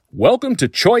Welcome to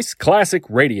Choice Classic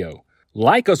Radio.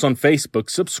 Like us on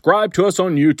Facebook, subscribe to us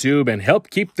on YouTube, and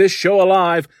help keep this show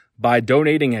alive by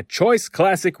donating at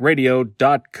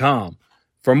choiceclassicradio.com.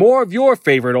 For more of your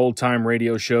favorite old-time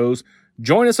radio shows,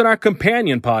 join us on our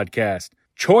companion podcast,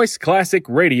 Choice Classic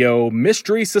Radio,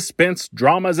 Mystery, Suspense,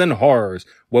 Dramas, and Horrors,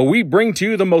 where we bring to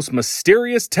you the most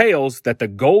mysterious tales that the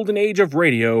golden age of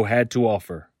radio had to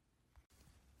offer.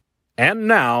 And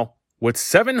now, with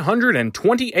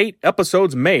 728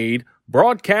 episodes made,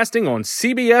 broadcasting on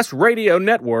CBS Radio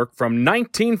Network from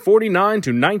 1949 to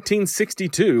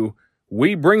 1962,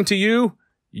 we bring to you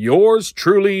yours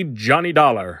truly, Johnny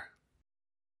Dollar.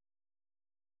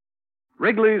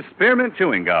 Wrigley's Spearmint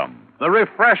Chewing Gum, the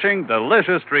refreshing,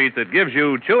 delicious treat that gives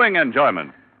you chewing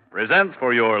enjoyment, presents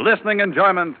for your listening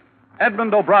enjoyment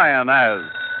Edmund O'Brien as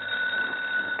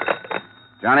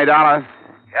Johnny Dollar.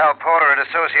 Cal Porter at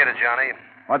Associated, Johnny.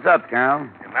 What's up, Cal?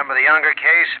 Remember the Younger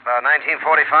case, about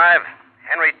 1945?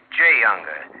 Henry J.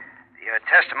 Younger. The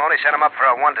testimony sent him up for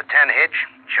a 1 to 10 hitch.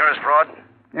 Insurance fraud?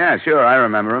 Yeah, sure, I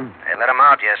remember him. They let him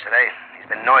out yesterday. He's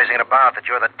been noising it about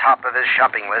that you're the top of his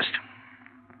shopping list.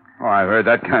 Oh, I've heard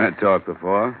that kind of talk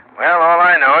before. Well, all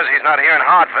I know is he's not here in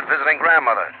Hartford visiting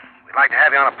grandmother. We'd like to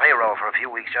have you on a payroll for a few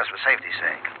weeks just for safety's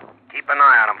sake. Keep an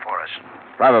eye on him for us.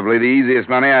 Probably the easiest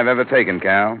money I've ever taken,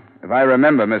 Cal. If I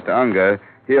remember Mr. Unger,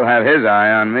 he'll have his eye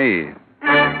on me.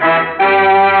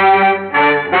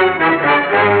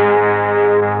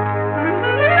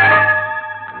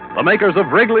 the makers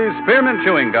of Wrigley's Spearmint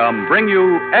Chewing Gum bring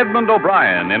you Edmund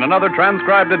O'Brien in another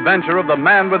transcribed adventure of the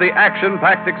man with the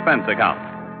action-packed expense account.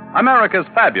 America's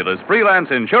fabulous freelance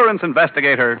insurance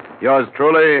investigator. Yours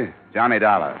truly, Johnny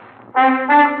Dollar.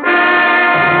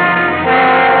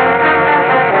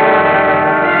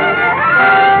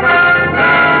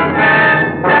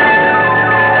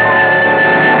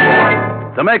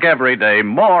 To make every day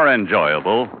more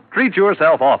enjoyable, treat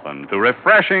yourself often to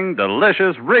refreshing,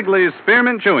 delicious Wrigley's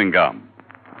Spearmint Chewing Gum.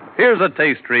 Here's a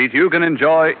taste treat you can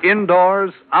enjoy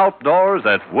indoors, outdoors,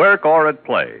 at work, or at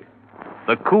play.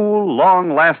 The cool,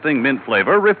 long-lasting mint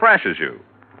flavor refreshes you.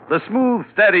 The smooth,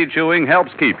 steady chewing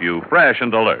helps keep you fresh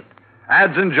and alert.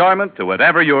 Adds enjoyment to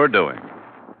whatever you're doing.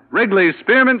 Wrigley's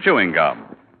Spearmint Chewing Gum.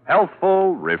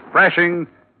 Healthful, refreshing,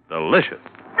 delicious.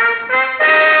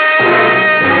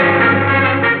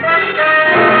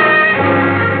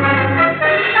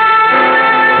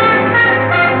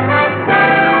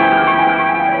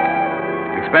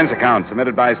 Expense account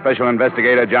submitted by Special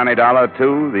Investigator Johnny Dollar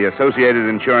to the Associated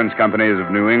Insurance Companies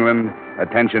of New England.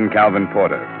 Attention, Calvin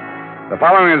Porter. The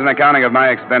following is an accounting of my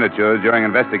expenditures during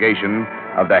investigation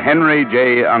of the Henry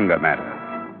J. Unger matter.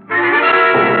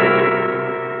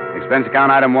 Expense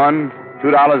account item 1,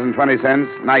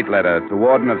 $2.20, night letter to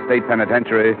Warden of State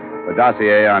Penitentiary for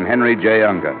dossier on Henry J.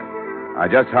 Unger. I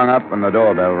just hung up and the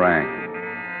doorbell rang.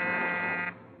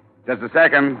 Just a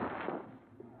second.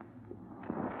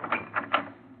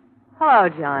 Hello,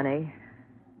 Johnny.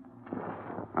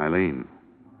 Eileen.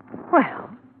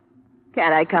 Well,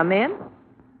 can I come in?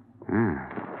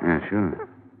 Yeah, sure.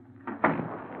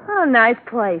 Oh, nice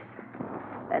place.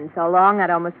 Been so long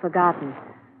I'd almost forgotten.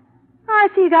 Oh, I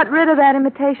see you got rid of that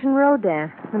imitation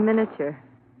Rodin, the miniature.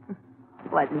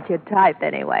 Wasn't your type,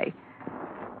 anyway.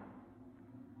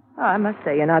 Oh, I must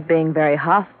say, you're not being very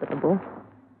hospitable.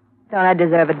 Don't I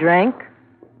deserve a drink?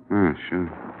 Sure.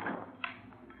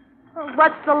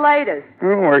 What's the latest?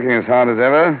 Oh, working as hard as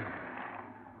ever.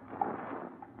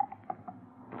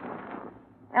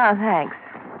 Oh, thanks.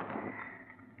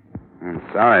 I'm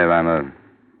sorry if I'm a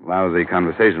lousy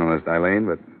conversationalist, Eileen,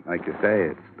 but like you say,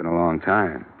 it's been a long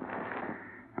time.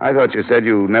 I thought you said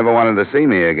you never wanted to see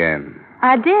me again.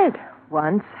 I did,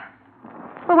 once.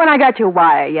 But when I got your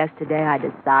wire yesterday, I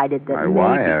decided that My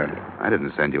wire? I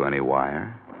didn't send you any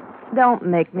wire. Don't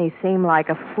make me seem like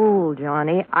a fool,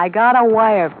 Johnny. I got a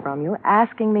wire from you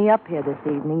asking me up here this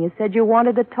evening. You said you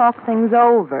wanted to talk things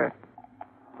over.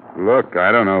 Look,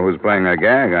 I don't know who's playing a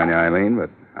gag on you, Eileen, but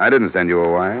I didn't send you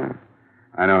a wire.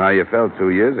 I know how you felt 2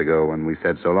 years ago when we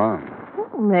said so long.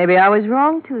 Well, maybe I was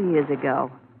wrong 2 years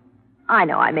ago. I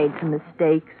know I made some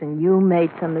mistakes, and you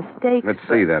made some mistakes. Let's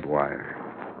see that wire.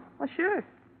 Well, sure.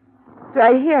 It's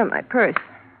right here in my purse.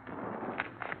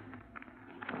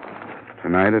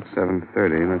 Tonight at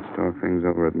 7:30, let's talk things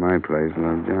over at my place,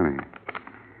 Love Johnny.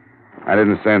 I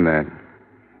didn't send that.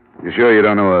 You sure you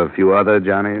don't know a few other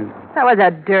Johnnies? That was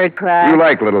a dirt crack. You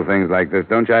like little things like this,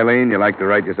 don't you, Eileen? You like to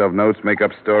write yourself notes, make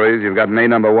up stories. You've got an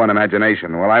A1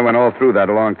 imagination. Well, I went all through that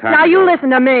a long time Now, ago. you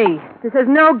listen to me. This is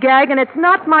no gag, and it's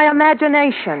not my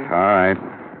imagination. All right.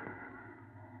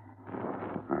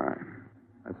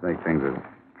 Let's make things as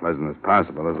pleasant as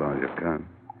possible as long as you can.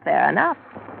 Fair enough.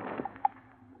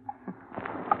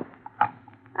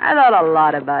 I thought a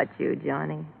lot about you,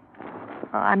 Johnny.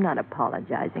 Oh, I'm not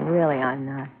apologizing. Really, I'm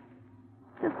not.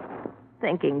 Just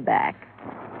thinking back.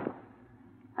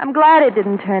 I'm glad it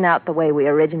didn't turn out the way we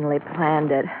originally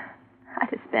planned it. I'd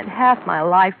have spent half my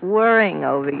life worrying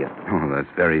over you. Oh, that's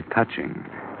very touching,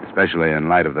 especially in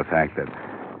light of the fact that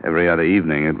every other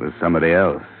evening it was somebody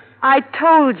else. I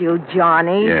told you,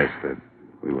 Johnny. Yes, that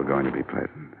we were going to be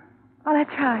pleasant. Oh, that's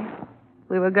right.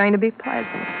 We were going to be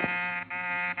pleasant.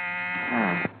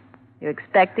 Oh, you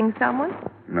expecting someone?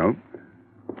 Nope.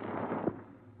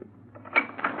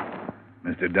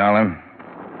 Mr. Dollar,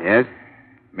 Yes?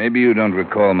 maybe you don't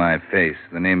recall my face.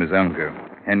 The name is Unger.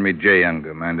 Henry J.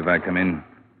 Unger. Mind if I come in?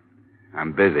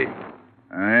 I'm busy.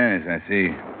 Oh, yes, I see.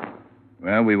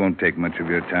 Well, we won't take much of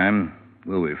your time,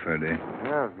 will we, Ferdy?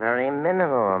 A very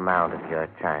minimal amount of your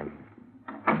time.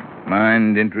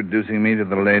 Mind introducing me to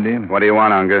the lady? What do you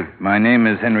want, Unger? My name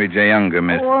is Henry J. Unger,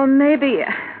 miss. Well, maybe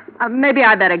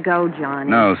I better go,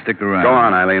 Johnny. No, stick around. Go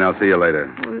on, Eileen. I'll see you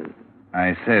later.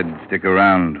 I said stick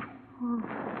around.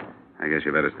 I guess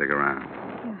you better stick around.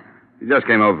 You just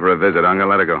came over for a visit, Unger.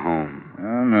 Let her go home.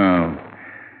 Oh, no.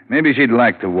 Maybe she'd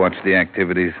like to watch the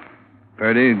activities.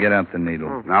 Ferdy, get out the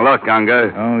needle. Now, look,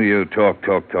 Unger. Oh, you talk,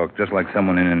 just like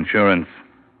someone in insurance.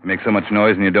 You make so much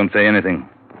noise and you don't say anything.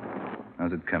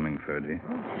 How's it coming, Ferdy?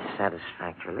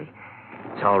 Satisfactorily.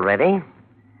 It's all ready.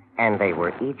 And they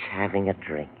were each having a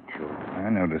drink, too. I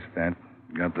noticed that.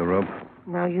 Got the rope?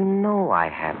 Now, you know I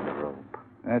have the rope.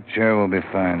 That chair will be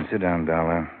fine. Sit down,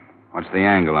 Dollar. What's the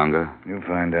angle, Unger? You'll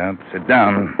find out. Sit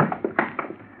down.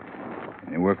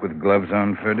 You work with gloves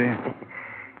on, Ferdy?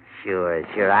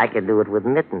 Sure. I could do it with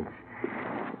mittens.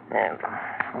 And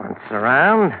once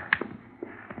around.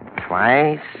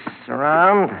 Twice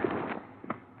around.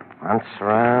 Once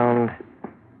around.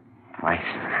 Twice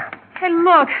around. Hey,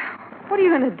 look. What are you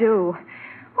going to do?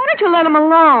 Why don't you let him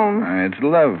alone? It's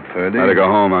love, Ferdy. Let her go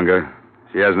home, Unger.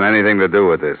 She hasn't anything to do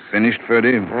with this. Finished,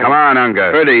 Ferdy? Come on,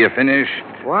 Unger. Ferdy, you finished?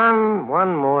 One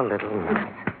more little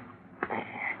minute.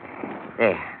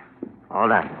 There. All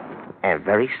done. And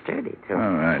very sturdy, too.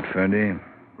 All right, Ferdy.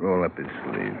 Roll up his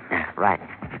sleeve. Right.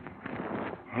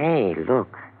 Hey,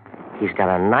 look. He's got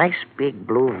a nice big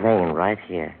blue vein right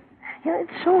here. You know,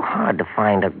 it's so hard to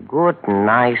find a good,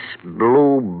 nice,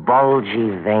 blue, bulgy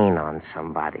vein on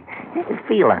somebody.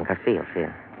 Feel, Uncle, feel.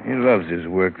 He loves his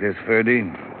work, this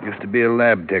Ferdy. Used to be a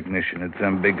lab technician at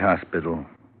some big hospital.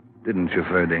 Didn't you,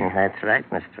 Ferdy? That's right,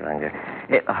 Mr. Unger.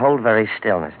 Hold very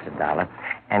still, Mr. Dollar,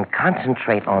 and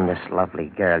concentrate on this lovely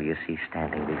girl you see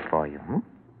standing before you.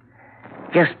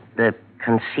 Just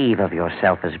conceive of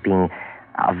yourself as being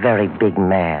a very big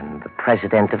man, the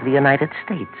President of the United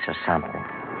States or something.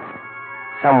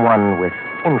 Someone with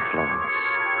influence.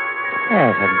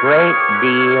 Yes, a great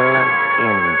deal of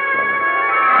influence.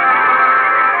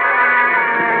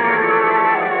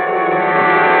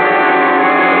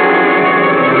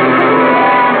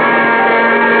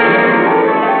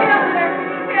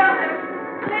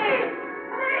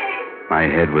 My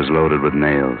head was loaded with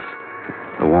nails.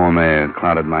 The warm air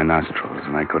clouded my nostrils,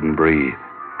 and I couldn't breathe.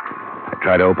 I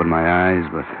tried to open my eyes,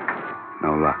 but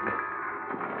no luck.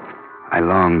 I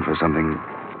longed for something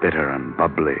bitter and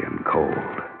bubbly and cold.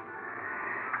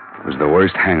 It was the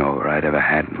worst hangover I'd ever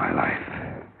had in my life.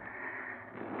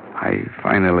 I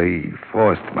finally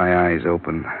forced my eyes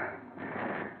open.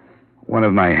 One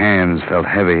of my hands felt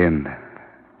heavy, and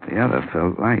the other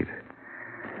felt light.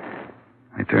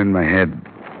 I turned my head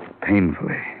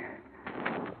painfully.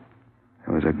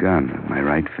 There was a gun in my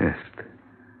right fist.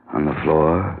 On the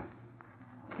floor,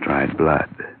 dried blood.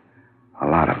 A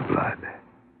lot of blood.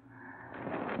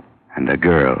 And a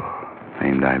girl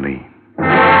named Eileen.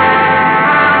 Police!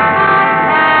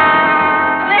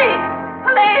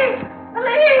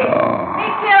 Oh. He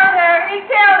killed her!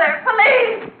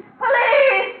 Police!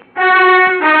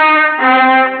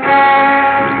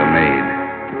 It was the maid.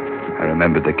 I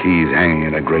remembered the keys hanging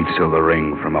in a great silver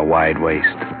ring from a wide waist.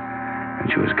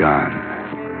 And she was gone.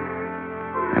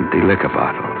 Empty liquor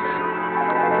bottles.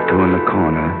 2 in the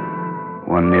corner,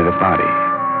 1 near the body.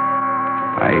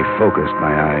 I focused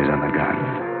my eyes on the gun.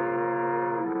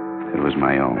 It was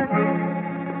my own.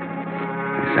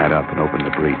 I sat up and opened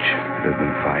the breech. It had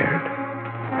been fired.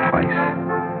 Twice.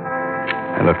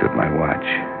 I looked at my watch.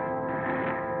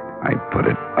 I put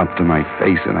it up to my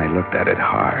face and I looked at it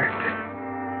hard.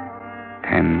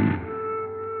 10,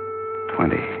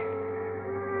 20.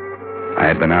 I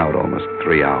had been out almost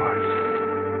 3 hours.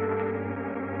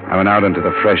 I went out into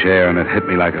the fresh air and it hit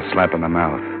me like a slap in the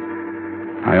mouth.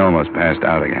 I almost passed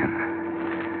out again.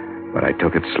 But I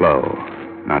took it slow,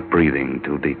 not breathing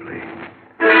too deeply.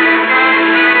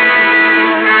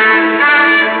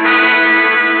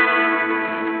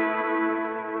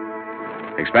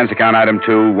 Expense account item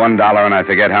 2, $1, and I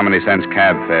forget how many cents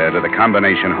cab fare to the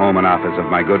combination home and office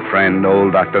of my good friend,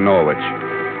 old Dr. Norwich.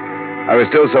 I was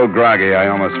still so groggy, I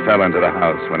almost fell into the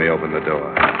house when he opened the door.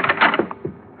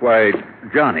 Why,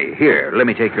 Johnny, here, let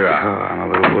me take your arm. Oh, I'm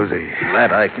a little woozy.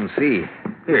 That I can see.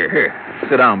 Here,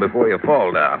 sit down before you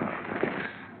fall down.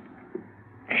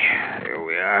 Here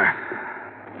we are.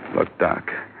 Look, Doc,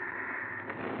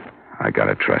 I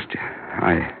gotta trust you.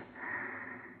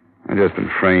 I just been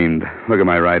framed. Look at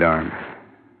my right arm.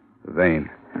 The vein.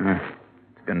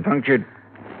 It's been punctured.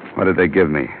 What did they give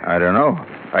me? I don't know.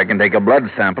 I can take a blood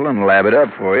sample and lab it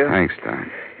up for you. Thanks, Doc.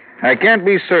 I can't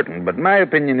be certain, but my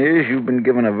opinion is you've been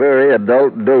given a very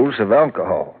adult dose of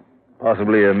alcohol.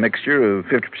 Possibly a mixture of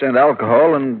 50%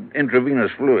 alcohol and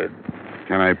intravenous fluid.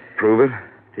 Can I prove it?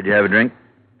 Did you have a drink?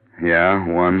 Yeah,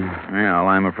 one. Well,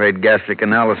 I'm afraid gastric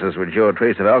analysis would show a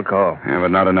trace of alcohol. Yeah, but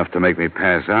not enough to make me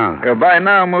pass out. Well, by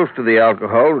now, most of the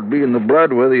alcohol would be in the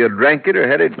blood whether you drank it or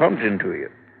had it pumped into you.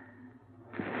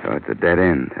 So it's a dead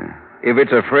end, huh? If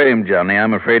it's a frame, Johnny,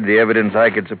 I'm afraid the evidence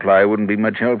I could supply wouldn't be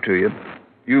much help to you.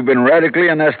 You've been radically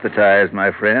anesthetized,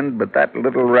 my friend, but that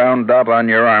little round dot on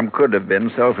your arm could have been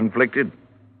self-inflicted.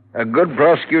 A good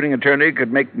prosecuting attorney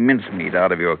could make mincemeat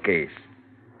out of your case.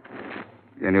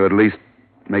 Can you at least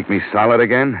make me solid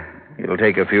again? It'll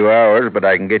take a few hours, but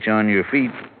I can get you on your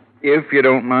feet. If you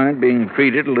don't mind being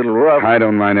treated a little rough. I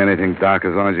don't mind anything, Doc,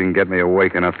 as long as you can get me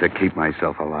awake enough to keep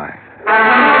myself alive.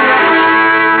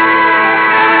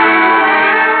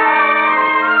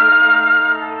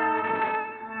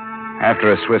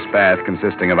 After a Swiss bath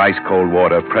consisting of ice-cold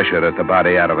water pressured at the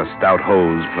body out of a stout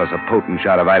hose, plus a potent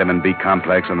shot of vitamin B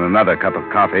complex and another cup of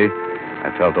coffee,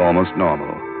 I felt almost normal.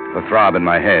 The throb in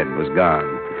my head was gone.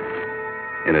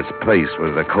 In its place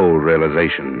was the cold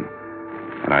realization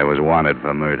that I was wanted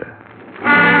for murder.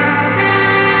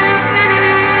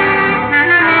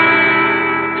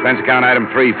 Expense account item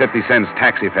 3, 50 cents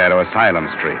taxi fare to Asylum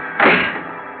Street.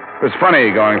 It was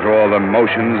funny going through all the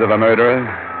motions of a murderer.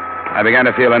 I began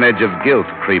to feel an edge of guilt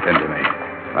creep into me.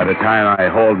 By the time I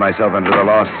hauled myself into the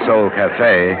Lost Soul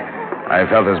Cafe, I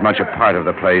felt as much a part of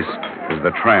the place as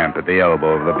the tramp at the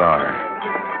elbow of the bar.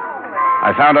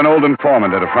 I found an old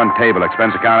informant at a front table.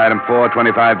 Expense account item 4,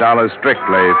 $25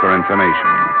 strictly for information.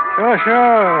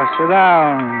 Sure. Sit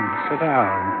down.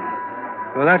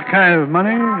 For that kind of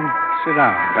money, sit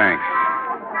down. Thanks.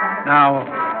 Now,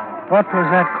 what was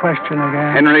that question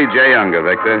again? Henry J. Unger,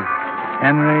 Victor.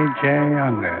 Henry J.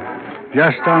 Unger.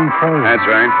 Just unfrozen. That's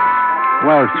right.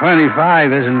 Well,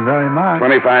 25 isn't very much.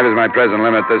 25 is my present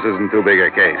limit. This isn't too big a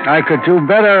case. I could do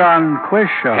better on quiz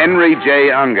show. Henry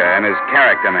J. Unger and his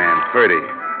character man, Ferdy.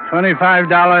 $25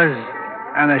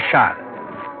 and a shot.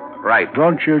 Right.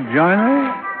 Won't you join me?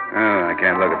 Oh, I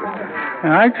can't look at this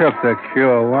stuff. I took the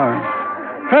cure once.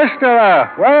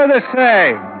 Fistula, we're the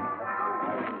same.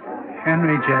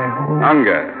 Henry J. Who?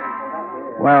 Unger.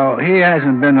 Well, he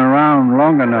hasn't been around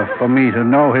long enough for me to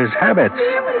know his habits.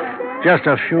 Just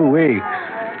a few weeks.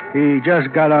 He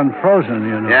just got unfrozen,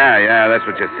 you know. Yeah, that's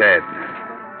what you said.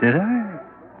 Did I?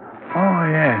 Oh,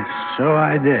 yes, so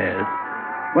I did.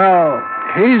 Well,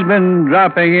 he's been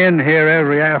dropping in here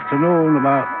every afternoon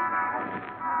about...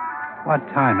 What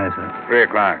time is it? 3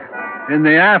 o'clock. In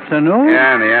the afternoon?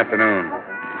 Yeah, in the afternoon.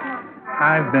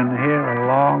 I've been here a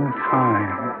long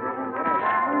time.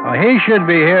 Oh, he should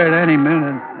be here at any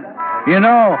minute. You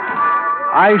know,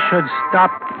 I should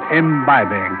stop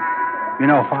imbibing. You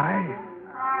know why?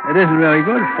 It isn't really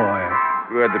good for you.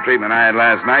 If you had the treatment I had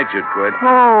last night, you'd quit.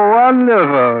 Oh,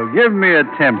 wonderful. Give me a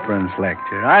temperance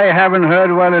lecture. I haven't heard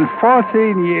one in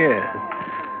 14 years.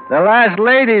 The last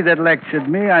lady that lectured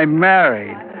me, I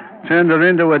married. Turned her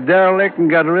into a derelict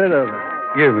and got rid of her.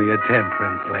 Give me a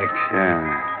temperance lecture.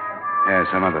 Yeah,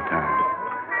 some other time.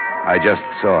 I just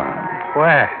saw him.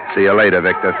 Where? See you later,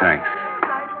 Victor. Thanks.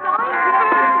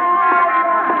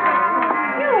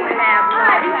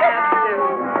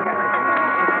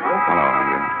 Hello,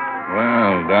 Unger.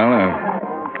 Well, Dollar,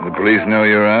 the police know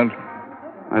you're out?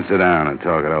 Let's sit down and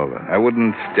talk it over. I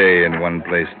wouldn't stay in one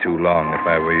place too long if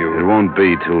I were you. It won't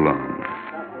be too long.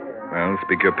 Well,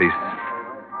 speak your piece.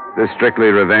 This strictly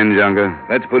revenge, Unger?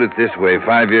 Let's put it this way.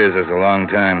 5 years is a long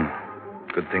time.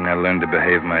 Good thing I learned to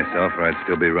behave myself, or I'd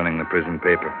still be running the prison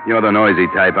paper. You're the noisy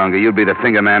type, Unger. You'd be the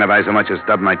finger man if I so much as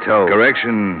stubbed my toe.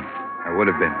 Correction, I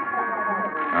would have been.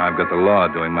 Now I've got the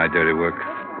law doing my dirty work.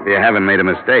 You haven't made a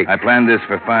mistake. I planned this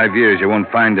for 5 years. You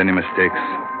won't find any mistakes.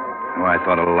 Oh, I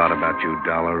thought a lot about you,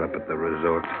 Dollar, up at the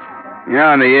resort. You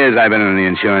know, in the years I've been in the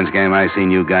insurance game, I've seen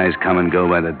you guys come and go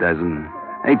by the dozen.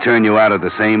 They turn you out of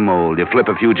the same mold. You flip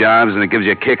a few jobs, and it gives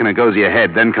you a kick, and it goes to your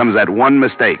head. Then comes that one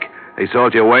mistake. They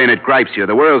salt you away and it gripes you.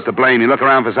 The world's to blame. You look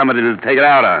around for somebody to take it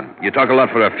out on. You talk a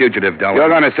lot for a fugitive, Dollar. You're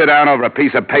going to sit down over a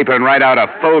piece of paper and write out a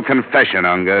full confession,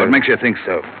 Unger. What makes you think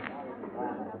so?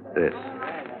 This.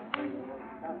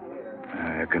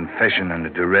 A confession under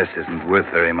duress isn't worth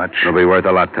very much. It'll be worth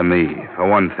a lot to me. For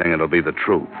one thing, it'll be the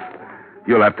truth.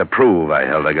 You'll have to prove I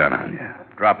held a gun on you.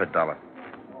 Drop it, Dollar.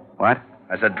 What?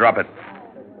 I said drop it.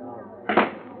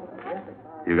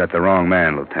 You got the wrong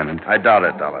man, Lieutenant. I doubt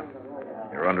it, Dollar.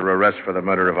 You're under arrest for the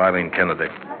murder of Eileen Kennedy.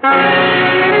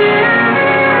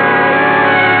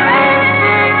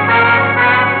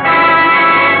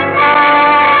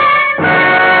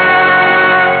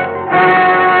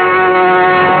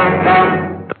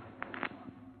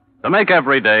 To make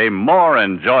every day more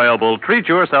enjoyable, treat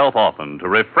yourself often to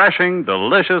refreshing,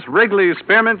 delicious Wrigley's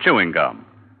Spearmint Chewing Gum.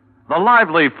 The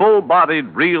lively, full-bodied,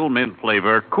 real mint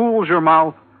flavor cools your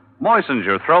mouth, moistens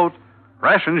your throat,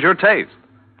 freshens your taste,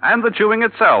 and the chewing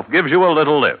itself gives you a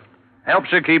little lift,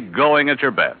 helps you keep going at your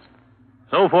best.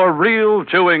 So for real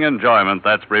chewing enjoyment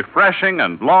that's refreshing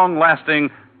and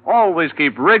long-lasting, always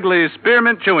keep Wrigley's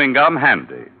Spearmint Chewing Gum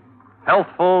handy.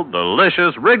 Healthful,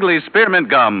 delicious Wrigley's Spearmint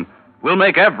Gum will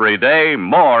make every day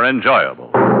more enjoyable.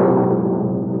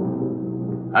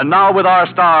 And now, with our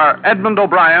star, Edmund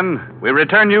O'Brien, we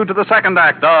return you to the second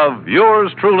act of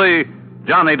yours truly,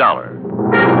 Johnny Dollar.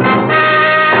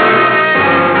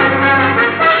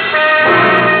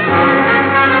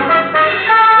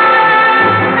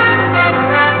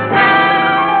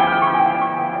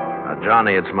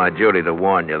 Johnny, it's my duty to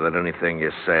warn you that anything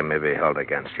you say may be held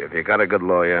against you. If you got a good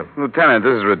lawyer... Lieutenant,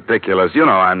 this is ridiculous. You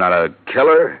know I'm not a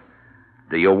killer.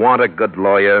 Do you want a good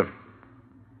lawyer?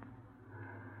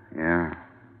 Yeah.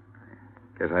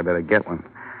 Guess I better get one.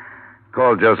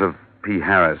 Call Joseph P.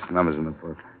 Harris. Number's in the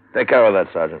book. Take care of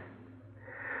that, Sergeant.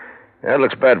 Yeah, it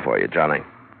looks bad for you, Johnny.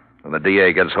 When the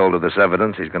DA gets hold of this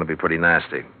evidence, he's going to be pretty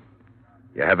nasty.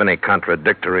 You have any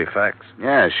contradictory facts?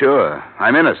 Yeah, sure.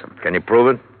 I'm innocent. Can you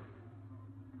prove it?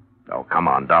 Oh, come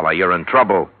on, Dollar. You're in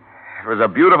trouble. It was a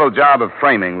beautiful job of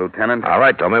framing, Lieutenant. All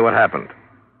right, tell me what happened.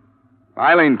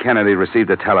 Eileen Kennedy received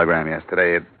a telegram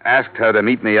yesterday. It asked her to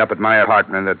meet me up at my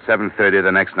apartment at 7:30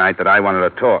 the next night that I wanted to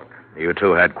talk. You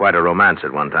two had quite a romance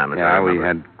at one time. Yeah, we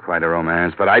had quite a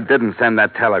romance, but I didn't send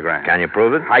that telegram. Can you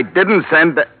prove it? I didn't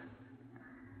send the...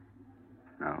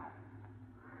 No.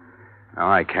 No,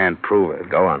 I can't prove it.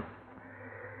 Go on.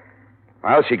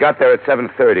 Well, she got there at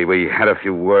 7:30. We had a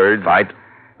few words. Fight?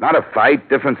 Not a fight,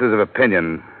 differences of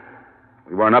opinion.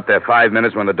 We weren't up there 5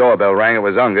 minutes when the doorbell rang. It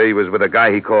was Unger. He was with a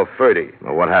guy he called Ferdy.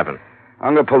 Well, what happened?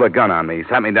 Unger pulled a gun on me. He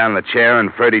sat me down in the chair,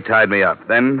 and Ferdy tied me up.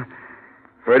 Then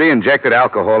Ferdy injected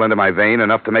alcohol into my vein,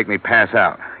 enough to make me pass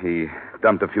out. He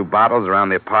dumped a few bottles around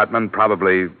the apartment,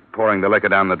 probably pouring the liquor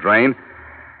down the drain.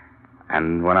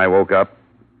 And when I woke up,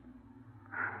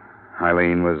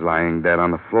 Eileen was lying dead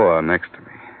on the floor next to me.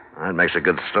 That makes a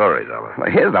good story, Dollar.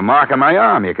 Well, here's the mark on my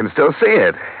arm. You can still see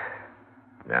it.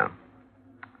 Yeah.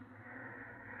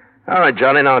 All right,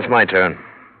 Johnny, now it's my turn.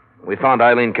 We found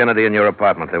Eileen Kennedy in your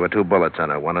apartment. There were 2 bullets in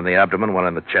her, one in the abdomen, one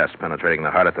in the chest, penetrating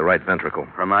the heart at the right ventricle.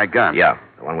 From my gun? Yeah,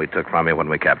 the one we took from you when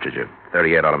we captured you.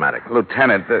 .38 automatic.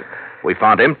 Lieutenant, We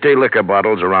found empty liquor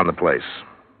bottles around the place.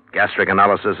 Gastric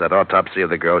analysis at autopsy of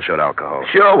the girl showed alcohol.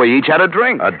 Sure, we each had a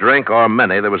drink. A drink or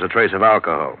many, there was a trace of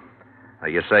alcohol. Now,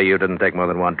 you say you didn't take more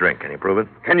than 1 drink. Can you prove it?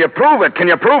 Can you prove it? Can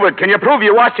you prove it? Can you prove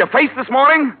you washed your face this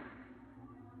morning?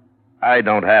 I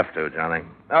don't have to, Johnny.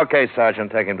 Okay,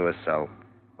 Sergeant, take him to his cell.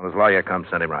 When his lawyer comes,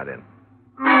 send him right in.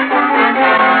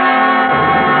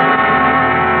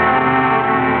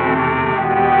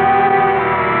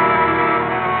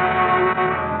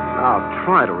 I'll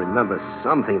try to remember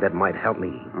something that might help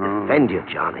me defend you,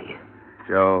 Johnny.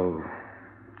 Joe,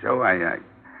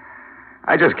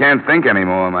 I just can't think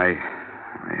anymore. My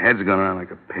head's going around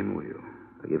like a pinwheel.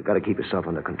 You've got to keep yourself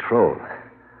under control.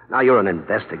 Now, you're an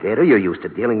investigator. You're used to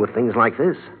dealing with things like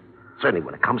this. Certainly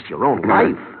when it comes to your own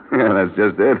life. Yeah, that's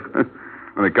just it.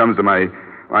 When it comes to my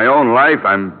own life,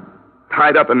 I'm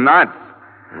tied up in knots.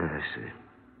 I see.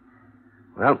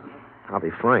 Well, I'll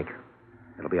be frank.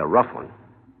 It'll be a rough one.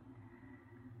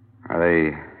 Are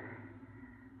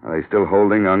they still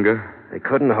holding Unger? They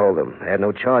couldn't hold him. They had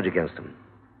no charge against him.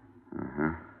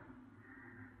 Uh-huh.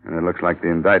 And it looks like the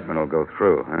indictment will go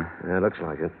through, huh? Yeah, it looks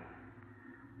like it.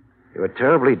 You were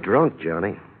terribly drunk,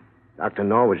 Johnny. Dr.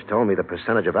 Norwich told me the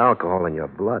percentage of alcohol in your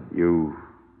blood. You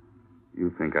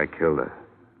think I killed her,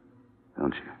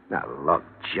 don't you? Now, look,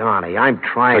 Johnny, I'm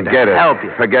trying to help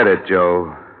you. Forget it,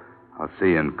 Joe. I'll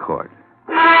see you in court.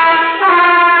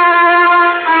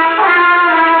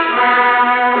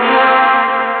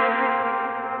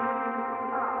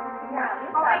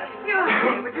 Excuse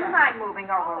me, would you mind moving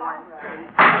over Hear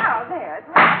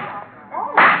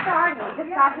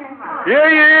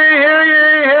ye, hear ye,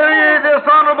 hear ye. This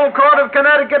Honorable Court of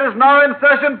Connecticut is now in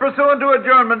session pursuant to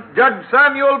adjournment. Judge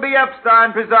Samuel B.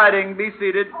 Epstein presiding. Be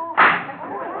seated.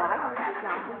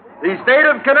 The State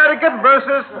of Connecticut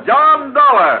versus John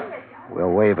Dollar.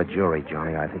 We'll waive a jury,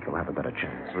 Johnny. I think you'll have a better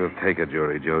chance. We'll take a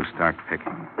jury, Joe. Start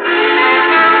picking.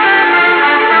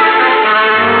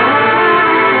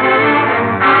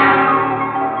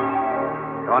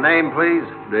 Your name, please?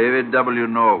 David W.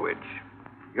 Norwich.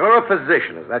 You're a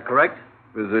physician, is that correct?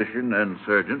 Physician and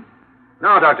surgeon.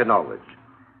 Now, Dr. Norwich,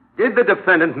 did the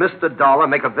defendant, Mr. Dollar,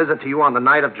 make a visit to you on the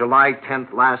night of July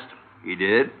 10th last? He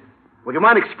did. Would you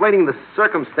mind explaining the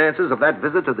circumstances of that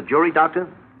visit to the jury, Doctor?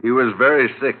 He was very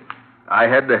sick. I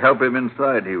had to help him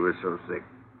inside, he was so sick.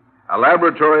 A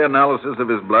laboratory analysis of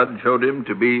his blood showed him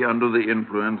to be under the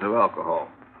influence of alcohol.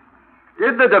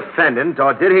 Did the defendant,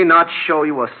 or did he not show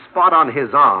you a spot on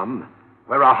his arm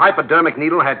where a hypodermic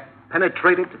needle had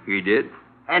penetrated? He did.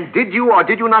 And did you or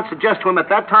did you not suggest to him at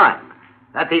that time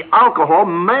that the alcohol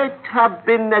might have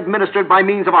been administered by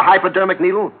means of a hypodermic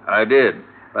needle? I did.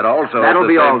 But also... That'll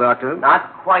be all, Doctor.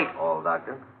 Not quite all,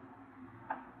 Doctor.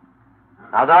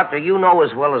 Now, Doctor, you know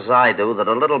as well as I do that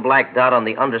a little black dot on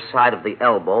the underside of the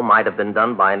elbow might have been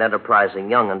done by an enterprising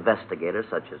young investigator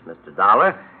such as Mr.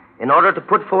 Dollar in order to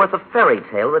put forth a fairy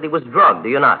tale that he was drugged, do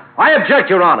you not? I object,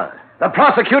 Your Honor. The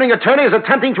prosecuting attorney is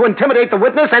attempting to intimidate the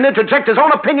witness and interject his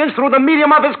own opinions through the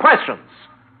medium of his questions.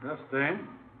 Justin?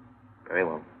 Very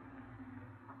well.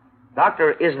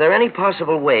 Doctor, is there any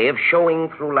possible way of showing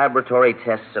through laboratory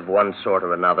tests of one sort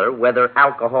or another whether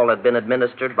alcohol had been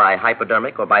administered by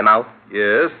hypodermic or by mouth?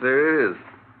 Yes, there is.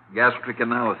 Gastric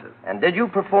analysis. And did you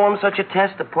perform such a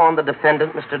test upon the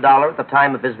defendant, Mr. Dollar, at the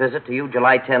time of his visit to you,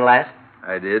 July 10 last?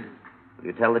 I did. Will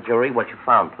you tell the jury what you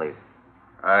found, please?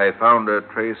 I found a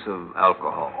trace of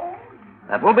alcohol.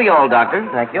 That will be all, Doctor.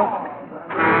 Thank you.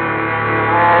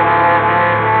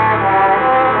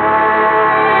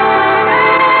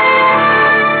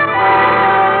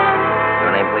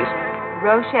 Your name, please?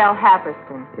 Rochelle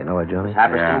Happerston. You know her, Johnny? Miss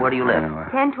Happerston, where do you live?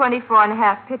 1024 and a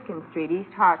half Pitkin Street,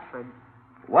 East Hartford.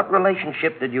 What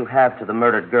relationship did you have to the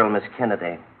murdered girl, Miss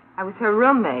Kennedy? I was her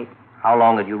roommate. How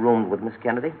long had you roomed with Miss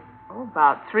Kennedy? Oh,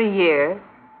 about 3 years.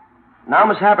 Now,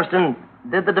 Miss Happerston,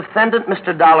 did the defendant,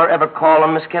 Mr. Dollar, ever call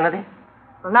on Miss Kennedy?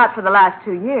 Well, not for the last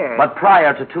 2 years. But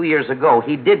prior to 2 years ago,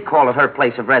 he did call at her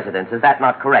place of residence. Is that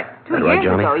not correct? 2 years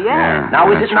ago, yes. Now,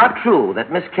 is it not true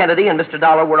that Miss Kennedy and Mr.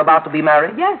 Dollar were about to be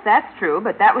married? Yes, that's true,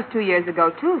 but that was 2 years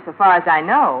ago, too, so far as I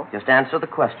know. Just answer the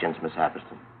questions, Miss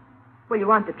Happerston. Well, you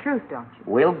want the truth, don't you?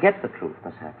 We'll get the truth,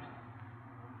 Miss Happerston.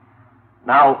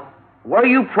 Now, were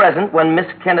you present when Miss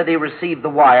Kennedy received the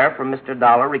wire from Mr.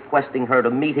 Dollar requesting her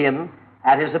to meet him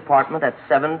at his apartment at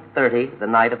 7:30 the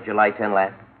night of July 10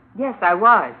 last? Yes, I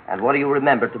was. And what do you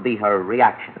remember to be her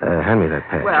reaction? Hand me that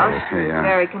page. Well, she was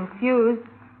very confused.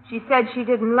 She said she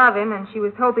didn't love him, and she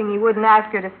was hoping he wouldn't ask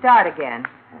her to start again.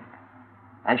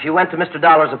 And she went to Mr.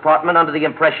 Dollar's apartment under the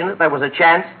impression that there was a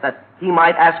chance that he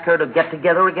might ask her to get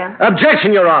together again?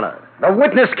 Objection, Your Honor. The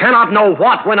witness cannot know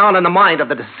what went on in the mind of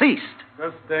the deceased.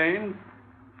 Sustained.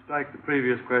 Strike the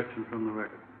previous question from the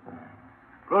record.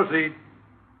 Proceed.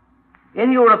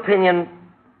 In your opinion,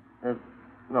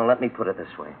 no, let me put it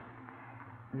this way.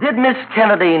 Did Miss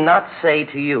Kennedy not say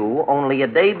to you only a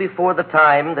day before the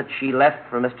time that she left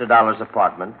for Mr. Dollar's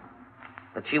apartment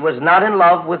that she was not in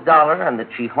love with Dollar and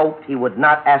that she hoped he would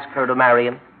not ask her to marry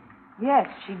him? Yes,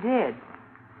 she did.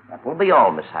 That will be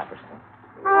all, Miss Happerston.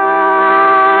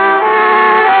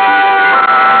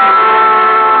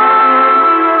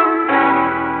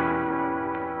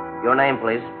 Your name,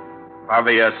 please.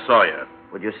 Javier Sawyer.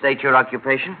 Would you state your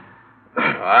occupation?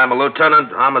 I'm a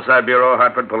lieutenant, Homicide Bureau,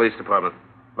 Hartford Police Department.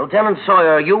 Lieutenant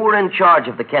Sawyer, you were in charge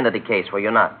of the Kennedy case, were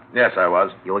you not? Yes, I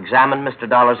was. You examined Mr.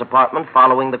 Dollar's apartment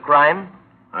following the crime?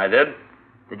 I did.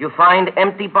 Did you find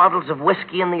empty bottles of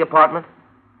whiskey in the apartment?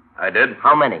 I did.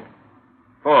 How many?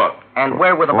 4. And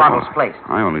where were the bottles placed?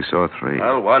 I only saw 3.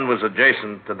 Well, 1 was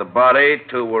adjacent to the body,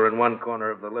 2 were in one corner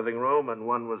of the living room, and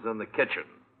 1 was in the kitchen.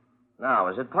 Now,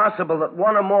 is it possible that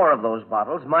one or more of those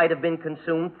bottles might have been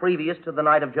consumed previous to the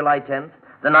night of July 10th,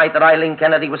 the night that Eileen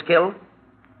Kennedy was killed?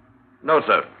 No,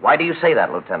 sir. Why do you say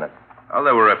that, Lieutenant? Well,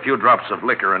 there were a few drops of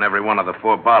liquor in every one of the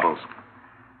 4 bottles.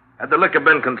 Had the liquor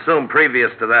been consumed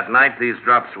previous to that night, these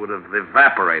drops would have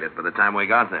evaporated by the time we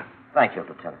got there. Thank you,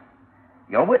 Lieutenant.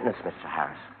 Your witness, Mr.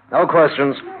 Harris. No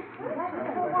questions.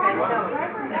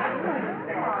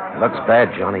 Looks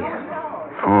bad, Johnny.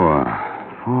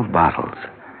 4 bottles.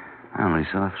 I only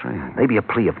saw 3. Maybe a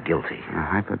plea of guilty. A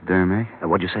hypodermic?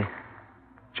 What'd you say?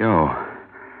 Joe,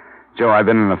 I've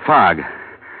been in a fog.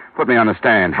 Put me on the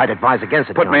stand. I'd advise against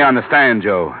it, Put Johnny. me on the stand,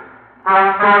 Joe.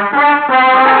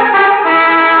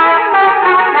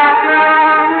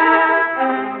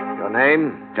 Your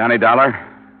name? Johnny Dollar,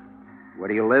 Where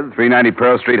do you live? 390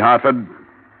 Pearl Street, Hartford.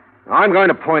 I'm going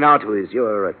to point out to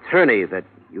your attorney that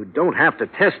you don't have to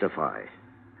testify.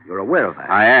 You're aware of that.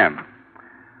 I am.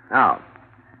 Now,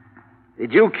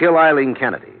 did you kill Eileen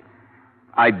Kennedy?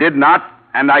 I did not,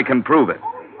 and I can prove it.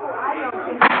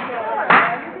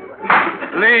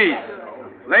 Please.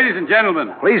 Ladies and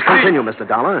gentlemen. Please continue, Mr.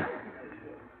 Dollar.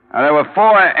 There were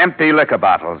 4 empty liquor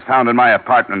bottles found in my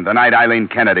apartment the night Eileen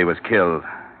Kennedy was killed.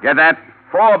 Get that?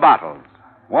 4 bottles.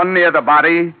 1 near the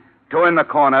body, 2 in the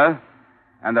corner,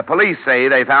 and the police say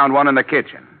they found 1 in the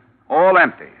kitchen. All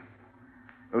empty.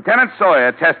 Lieutenant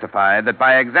Sawyer testified that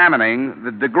by examining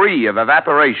the degree of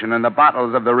evaporation in the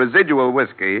bottles of the residual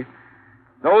whiskey,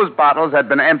 those bottles had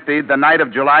been emptied the night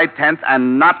of July 10th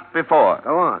and not before.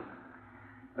 Go on.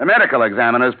 The medical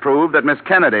examiners proved that Miss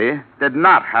Kennedy did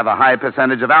not have a high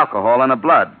percentage of alcohol in her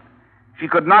blood. She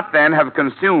could not then have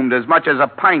consumed as much as a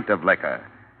pint of liquor,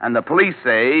 and the police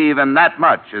say even that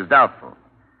much is doubtful.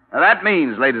 Now, that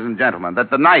means, ladies and gentlemen,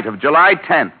 that the night of July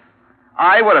 10th,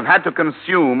 I would have had to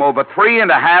consume over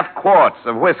 3.5 quarts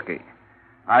of whiskey.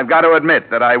 I've got to admit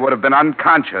that I would have been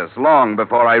unconscious long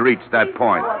before I reached that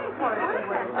point.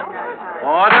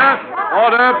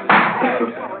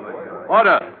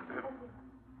 Order.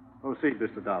 Proceed,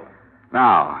 Mr. Dollar.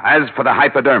 Now, as for the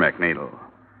hypodermic needle,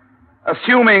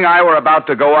 assuming I were about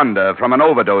to go under from an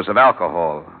overdose of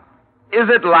alcohol, is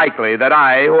it likely that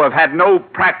I, who have had no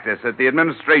practice at the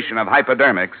administration of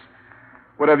hypodermics,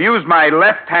 would have used my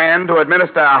left hand to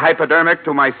administer a hypodermic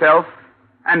to myself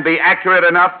and be accurate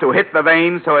enough to hit the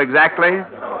vein so exactly?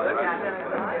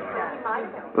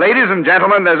 Ladies and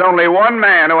gentlemen, there's only one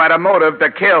man who had a motive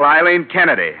to kill Eileen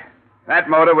Kennedy. That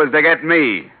motive was to get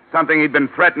me, something he'd been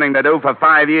threatening to do for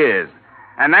 5 years.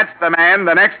 And that's the man,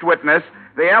 the next witness,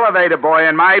 the elevator boy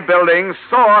in my building,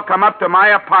 saw come up to my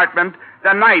apartment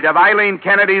the night of Eileen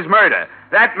Kennedy's murder.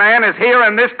 That man is here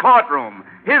in this courtroom.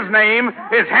 His name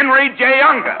is Henry J.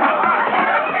 Unger.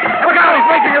 Look out, he's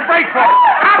making a break for it.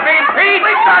 Stop him, Pete!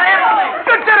 We got him!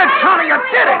 You did it, Johnny, you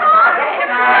did it!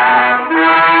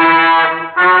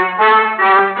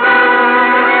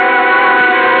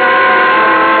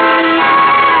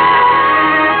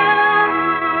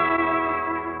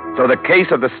 So the case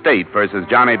of the state versus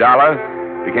Johnny Dollar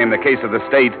became the case of the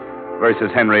state versus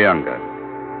Henry Unger.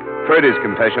 Furdy's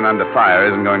confession under fire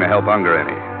isn't going to help Unger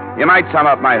any. You might sum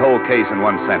up my whole case in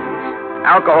one sentence.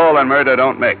 Alcohol and murder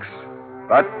don't mix.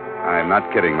 But I'm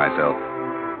not kidding myself.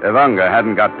 If Unger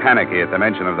hadn't got panicky at the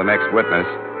mention of the next witness,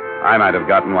 I might have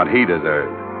gotten what he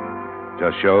deserved.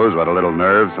 Just shows what a little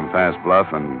nerve, some fast bluff,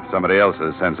 and somebody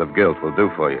else's sense of guilt will do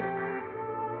for you.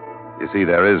 You see,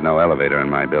 there is no elevator in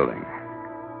my building.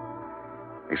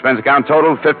 Expense account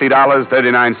total,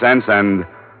 $50.39, and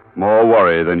more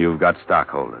worry than you've got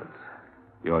stockholders.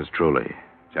 Yours truly,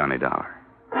 Johnny Dollar.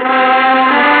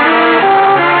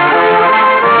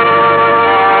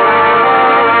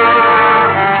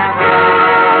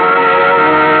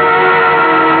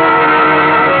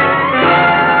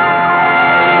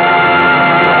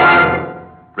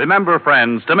 Remember,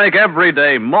 friends, to make every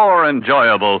day more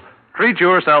enjoyable, treat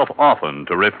yourself often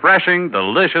to refreshing,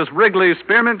 delicious Wrigley's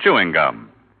Spearmint Chewing Gum.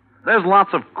 There's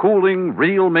lots of cooling,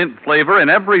 real mint flavor in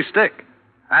every stick.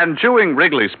 And chewing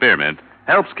Wrigley's Spearmint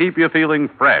helps keep you feeling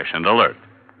fresh and alert.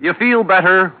 You feel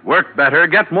better, work better,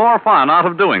 get more fun out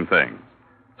of doing things.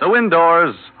 So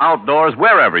indoors, outdoors,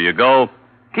 wherever you go,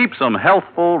 keep some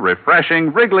healthful,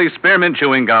 refreshing Wrigley's Spearmint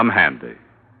Chewing Gum handy.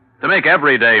 To make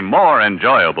every day more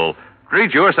enjoyable,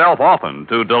 treat yourself often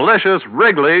to delicious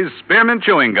Wrigley's Spearmint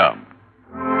Chewing Gum.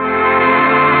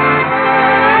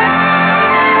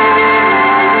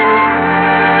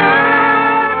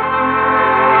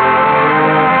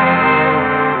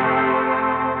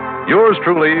 Yours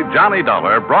truly, Johnny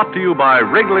Dollar, brought to you by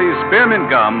Wrigley's Spearmint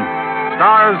Gum,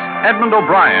 stars Edmund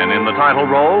O'Brien in the title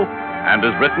role and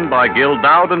is written by Gil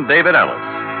Dowd and David Ellis,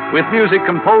 with music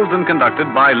composed and conducted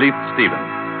by Leith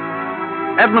Stevens.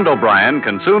 Edmund O'Brien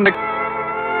can soon...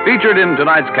 Featured in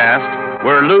tonight's cast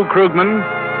were Lou Krugman,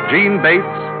 Gene Bates,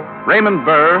 Raymond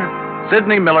Burr,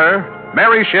 Sidney Miller,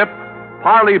 Mary Shipp,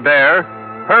 Parley Bear,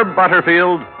 Herb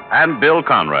Butterfield, and Bill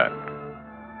Conrad.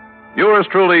 Yours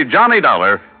truly, Johnny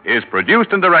Dollar, is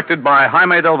produced and directed by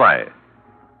Jaime Del Valle.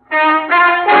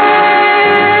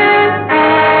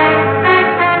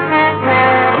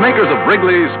 The makers of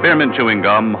Wrigley's Spearmint Chewing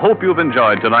Gum hope you've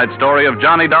enjoyed tonight's story of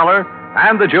Johnny Dollar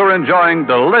and that you're enjoying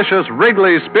delicious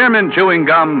Wrigley's Spearmint Chewing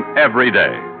Gum every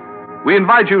day. We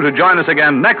invite you to join us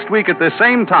again next week at the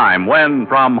same time when,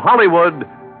 from Hollywood,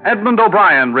 Edmund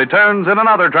O'Brien returns in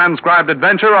another transcribed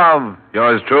adventure of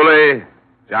Yours truly,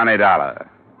 Johnny Dollar.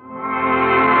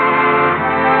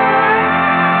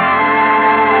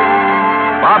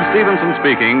 Bob Stevenson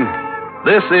speaking.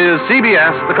 This is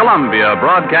CBS, the Columbia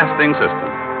Broadcasting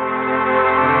System.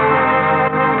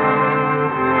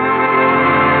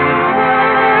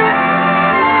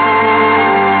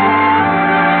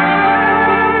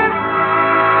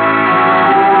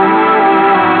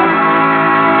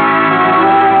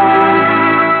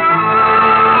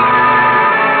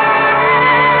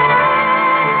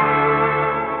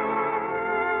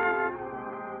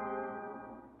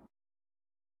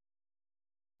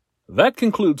 That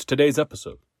concludes today's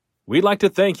episode. We'd like to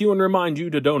thank you and remind you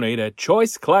to donate at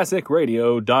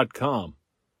choiceclassicradio.com.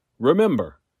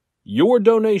 Remember, your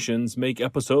donations make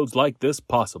episodes like this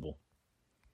possible.